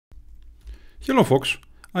Hello folks,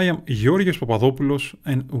 I am Georgios Papadopoulos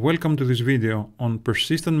and welcome to this video on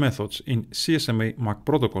persistent methods in CSMA MAC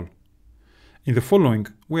Protocol. In the following,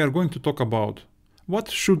 we are going to talk about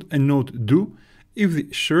what should a node do if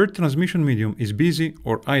the shared transmission medium is busy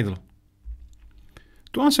or idle.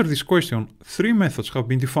 To answer this question, three methods have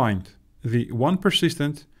been defined: the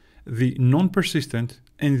one-persistent, the non-persistent,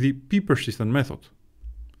 and the p-persistent method.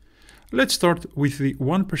 Let's start with the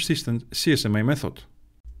one-persistent CSMA method.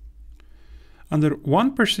 Under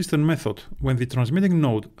one persistent method, when the transmitting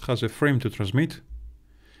node has a frame to transmit,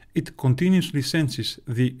 it continuously senses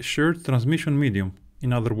the shared transmission medium,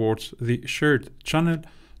 in other words, the shared channel,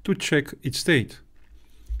 to check its state.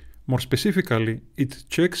 More specifically, it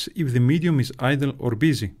checks if the medium is idle or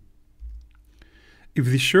busy. If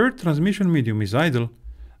the shared transmission medium is idle,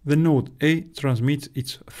 the node A transmits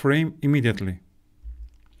its frame immediately.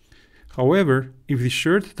 However, if the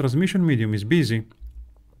shared transmission medium is busy,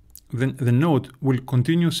 then the node will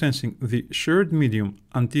continue sensing the shared medium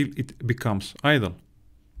until it becomes idle.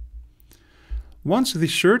 Once the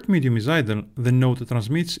shared medium is idle, the node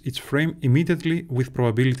transmits its frame immediately with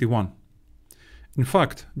probability 1. In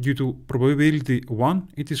fact, due to probability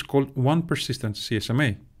 1, it is called one-persistent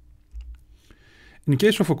CSMA. In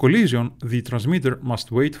case of a collision, the transmitter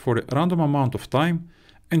must wait for a random amount of time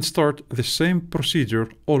and start the same procedure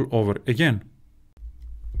all over again.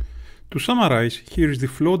 To summarize, here is the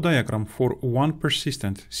flow diagram for one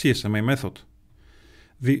persistent CSMA method.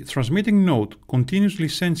 The transmitting node continuously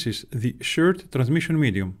senses the shared transmission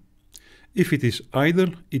medium. If it is idle,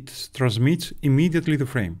 it transmits immediately the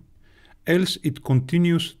frame. Else it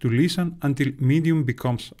continues to listen until medium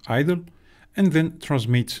becomes idle and then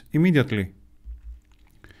transmits immediately.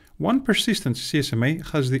 One persistent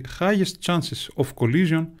CSMA has the highest chances of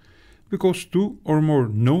collision because two or more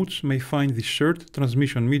nodes may find the shared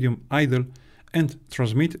transmission medium idle and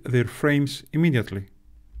transmit their frames immediately.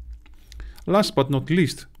 Last but not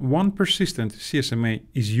least, one persistent CSMA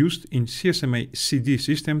is used in CSMA CD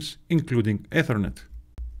systems, including Ethernet.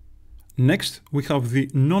 Next, we have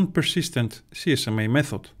the non-persistent CSMA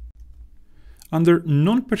method. Under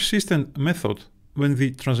non-persistent method, when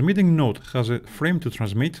the transmitting node has a frame to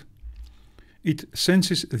transmit, it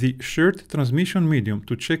senses the shared transmission medium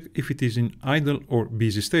to check if it is in idle or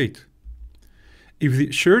busy state. If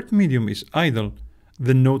the shared medium is idle,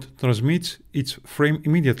 the node transmits its frame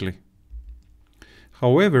immediately.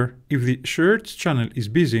 However, if the shared channel is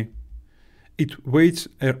busy, it waits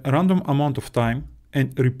a random amount of time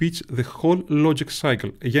and repeats the whole logic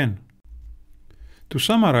cycle again. To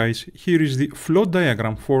summarize, here is the flow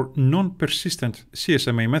diagram for non-persistent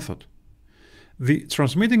CSMA method. The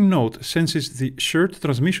transmitting node senses the shared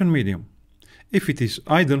transmission medium. If it is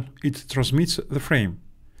idle, it transmits the frame.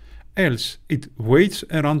 Else, it waits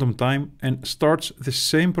a random time and starts the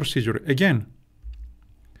same procedure again.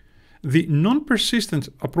 The non-persistent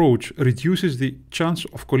approach reduces the chance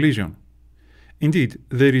of collision. Indeed,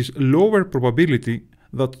 there is lower probability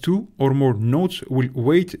that two or more nodes will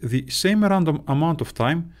wait the same random amount of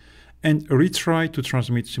time and retry to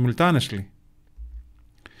transmit simultaneously.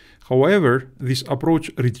 However, this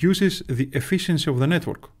approach reduces the efficiency of the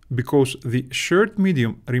network because the shared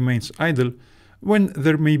medium remains idle when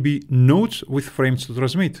there may be nodes with frames to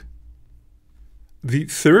transmit. The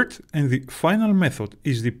third and the final method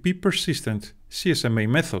is the p-persistent CSMA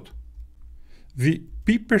method. The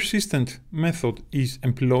p-persistent method is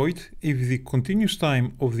employed if the continuous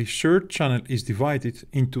time of the shared channel is divided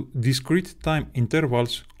into discrete time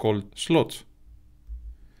intervals called slots.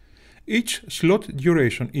 Each slot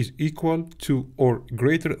duration is equal to or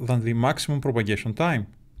greater than the maximum propagation time.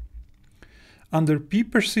 Under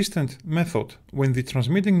p-persistent method, when the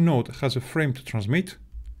transmitting node has a frame to transmit,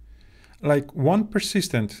 like one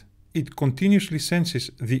persistent, it continuously senses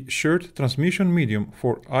the shared transmission medium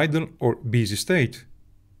for idle or busy state.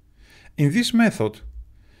 In this method,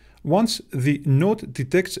 once the node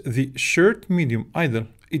detects the shared medium idle,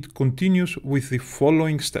 it continues with the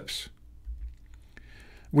following steps.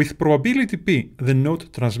 With probability p, the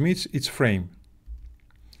node transmits its frame.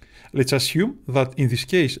 Let's assume that in this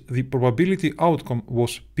case the probability outcome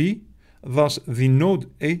was p, thus the node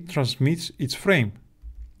A transmits its frame.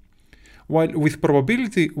 While with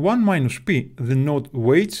probability 1 minus p, the node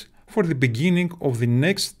waits for the beginning of the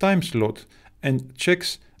next time slot and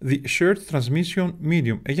checks the shared transmission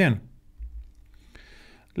medium again.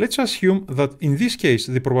 Let's assume that in this case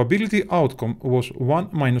the probability outcome was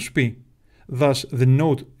 1 minus p. Thus, the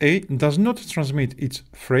node A does not transmit its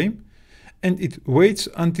frame and it waits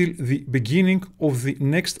until the beginning of the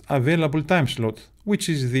next available time slot, which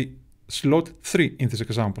is the slot 3 in this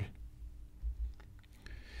example.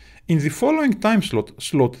 In the following time slot,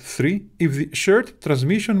 slot 3, if the shared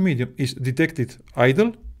transmission medium is detected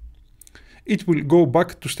idle, it will go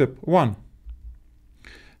back to step 1.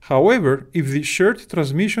 However, if the shared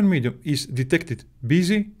transmission medium is detected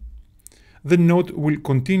busy, the node will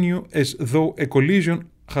continue as though a collision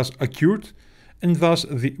has occurred, and thus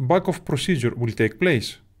the back-off procedure will take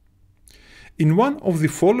place. In one of the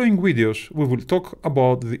following videos, we will talk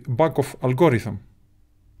about the back-off algorithm.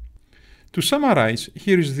 To summarize,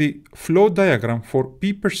 here is the flow diagram for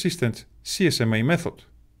p-persistent CSMA method.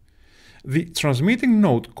 The transmitting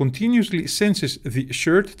node continuously senses the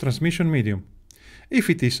shared transmission medium. If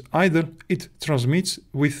it is idle, it transmits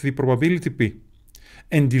with the probability p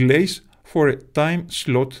and delays for a time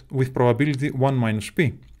slot with probability 1 minus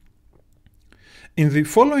p. In the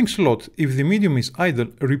following slot, if the medium is idle,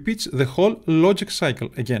 repeats the whole logic cycle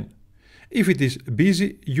again. If it is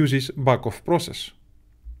busy, uses back-off process.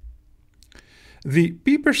 The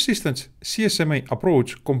p-persistent CSMA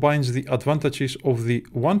approach combines the advantages of the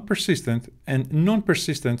one-persistent and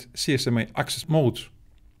non-persistent CSMA access modes.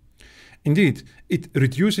 Indeed, it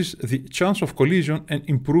reduces the chance of collision and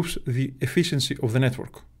improves the efficiency of the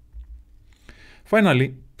network.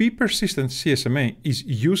 Finally, p-persistent CSMA is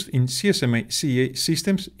used in CSMA CA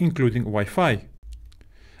systems including Wi-Fi.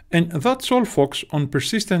 And that's all, folks, on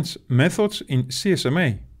persistence methods in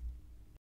CSMA.